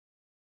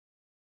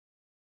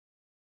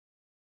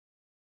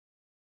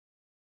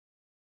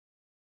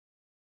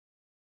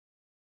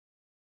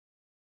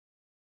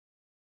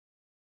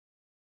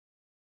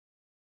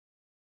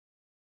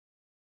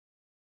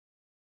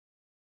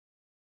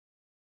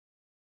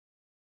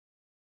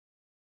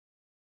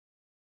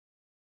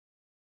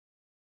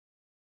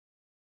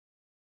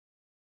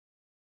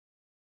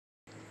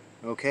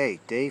Okay,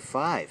 day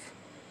 5.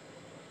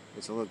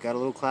 It's got a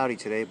little cloudy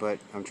today, but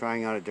I'm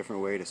trying out a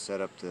different way to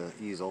set up the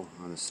easel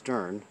on the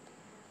stern.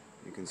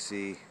 You can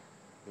see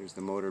there's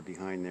the motor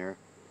behind there.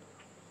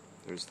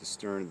 There's the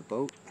stern of the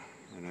boat,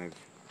 and I've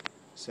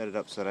set it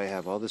up so that I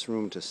have all this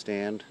room to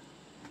stand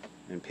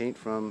and paint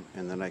from,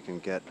 and then I can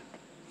get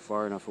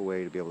far enough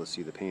away to be able to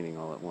see the painting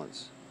all at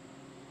once.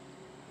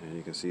 And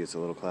you can see it's a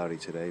little cloudy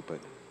today, but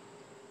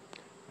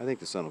I think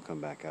the sun will come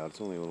back out.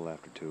 It's only a little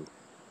after 2.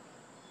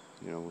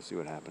 You know, we'll see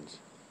what happens.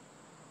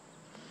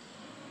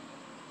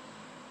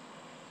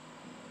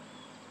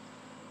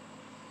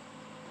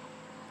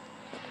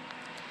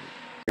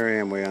 Here I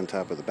am way on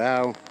top of the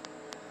bow.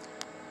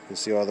 You can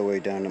see all the way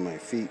down to my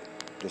feet,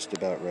 just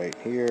about right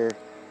here,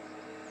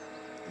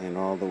 and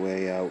all the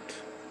way out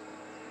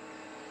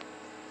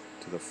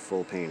to the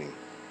full painting.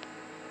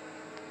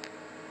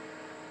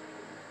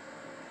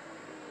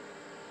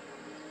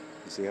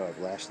 You see how I've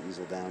lashed the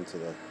easel down to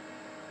the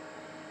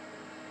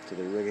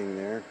rigging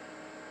there.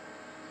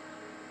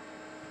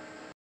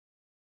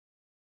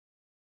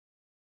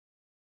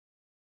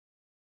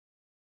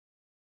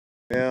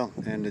 Well,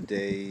 end of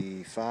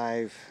day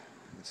 5.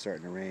 It's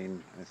starting to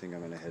rain. I think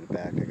I'm going to head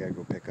back. I got to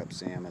go pick up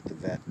Sam at the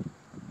vet.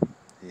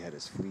 He had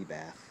his flea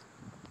bath.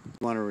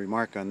 I want to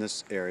remark on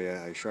this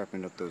area, I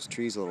sharpened up those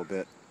trees a little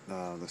bit,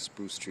 the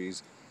spruce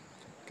trees.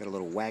 Got a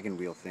little wagon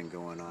wheel thing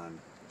going on,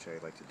 which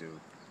I like to do.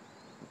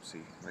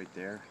 Oopsie, right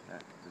there,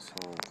 this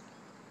whole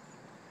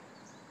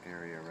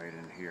area right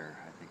in here,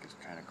 I think is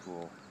kind of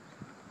cool.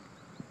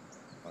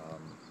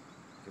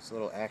 Gets a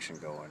little action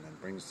going and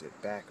brings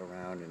it back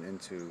around and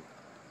into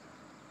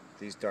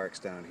these darks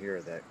down here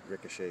that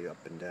ricochet up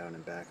and down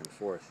and back and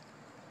forth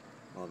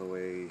all the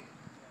way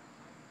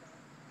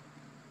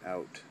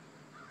out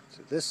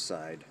to this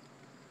side,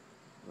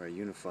 where I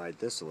unified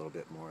this a little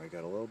bit more. I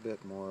got a little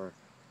bit more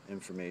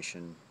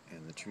information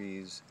in the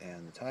trees,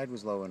 and the tide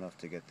was low enough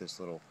to get this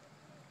little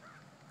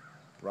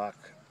rock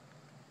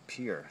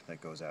pier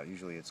that goes out.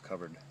 Usually it's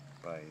covered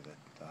by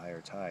the higher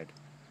tide.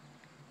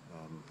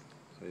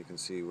 So you can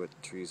see what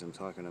trees I'm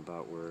talking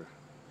about were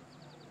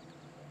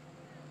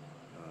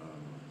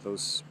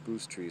those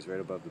spruce trees right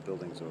above the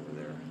buildings over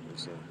there.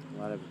 There's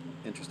a lot of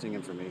interesting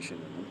information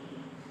in them.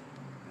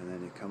 And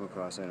then you come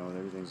across, I know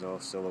everything's all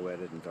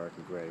silhouetted and dark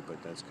and gray,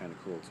 but that's kind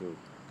of cool too.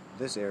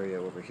 This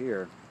area over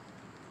here,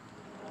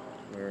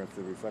 where if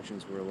the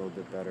reflections were a little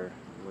bit better,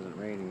 it wasn't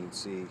raining, you'd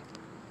see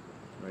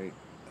right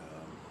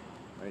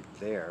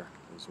there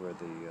is where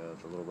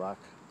the little rock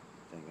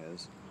thing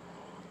is.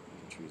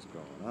 The tree's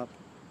growing up.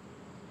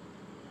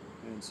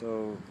 And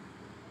so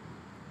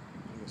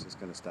I guess it's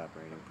going to stop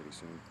raining pretty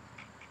soon.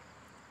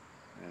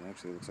 And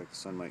actually it looks like the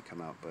sun might come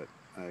out, but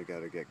I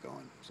gotta get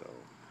going. So,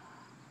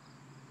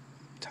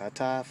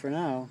 ta-ta for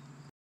now.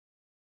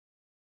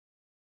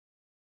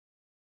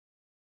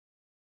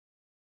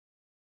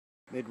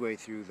 Midway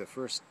through the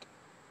first,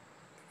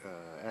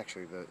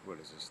 actually what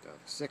is this stuff?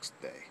 6th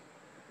day.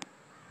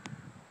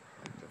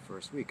 Like the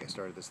first week. I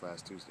started this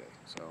last Tuesday.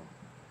 So,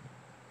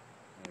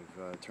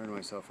 I've turned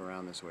myself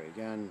around this way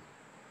again.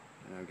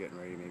 And I'm getting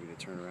ready maybe to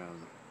turn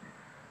around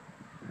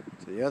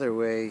to the other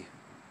way,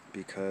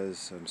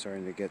 because I'm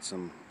starting to get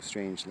some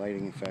strange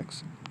lighting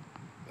effects.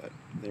 But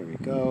there we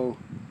go.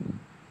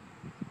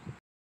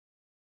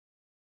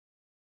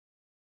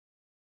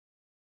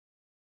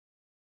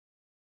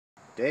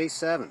 Day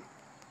 7.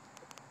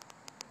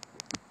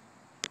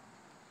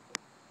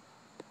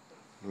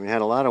 We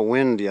had a lot of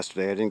wind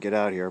yesterday. I didn't get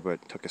out here,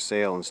 but took a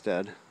sail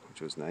instead,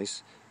 which was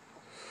nice.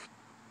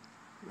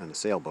 And a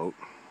sailboat.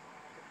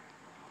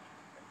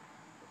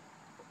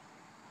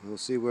 We'll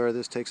see where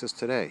this takes us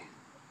today.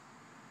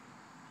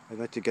 I'd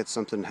like to get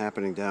something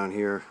happening down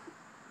here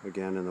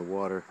again in the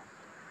water.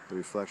 The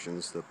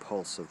reflections, the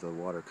pulse of the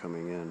water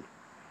coming in.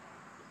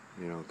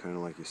 You know, kind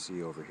of like you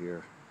see over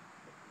here.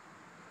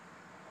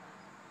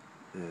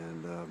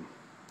 And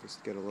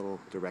just get a little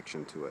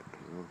direction to it,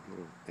 you know, a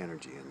little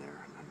energy in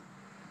there. And then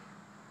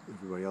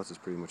everybody else is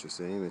pretty much the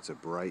same. It's a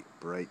bright,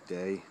 bright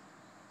day.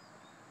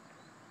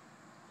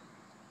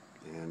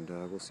 And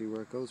we'll see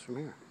where it goes from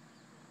here.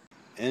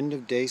 End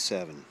of day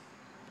 7.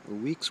 A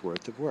week's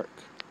worth of work.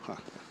 Huh.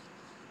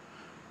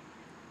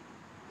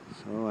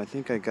 So I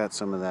think I got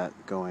some of that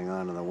going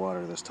on in the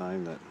water this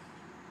time that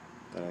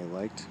I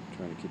liked. I'm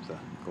trying to keep the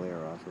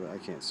glare off of it. I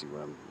can't see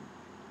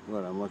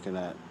what I'm looking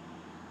at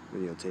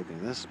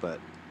videotaping this, but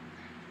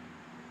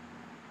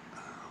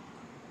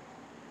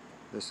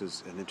this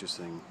is an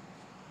interesting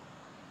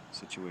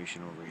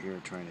situation over here,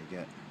 trying to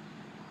get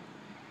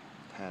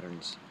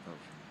patterns of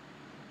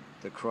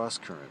the cross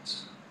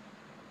currents.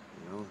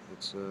 You know,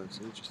 it's an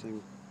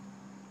interesting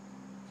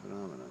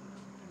phenomenon.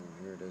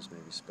 And here it is,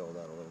 maybe spelled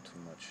out a little too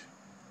much.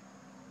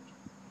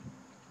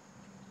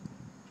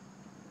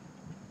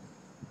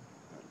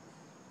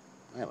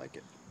 But I like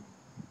it.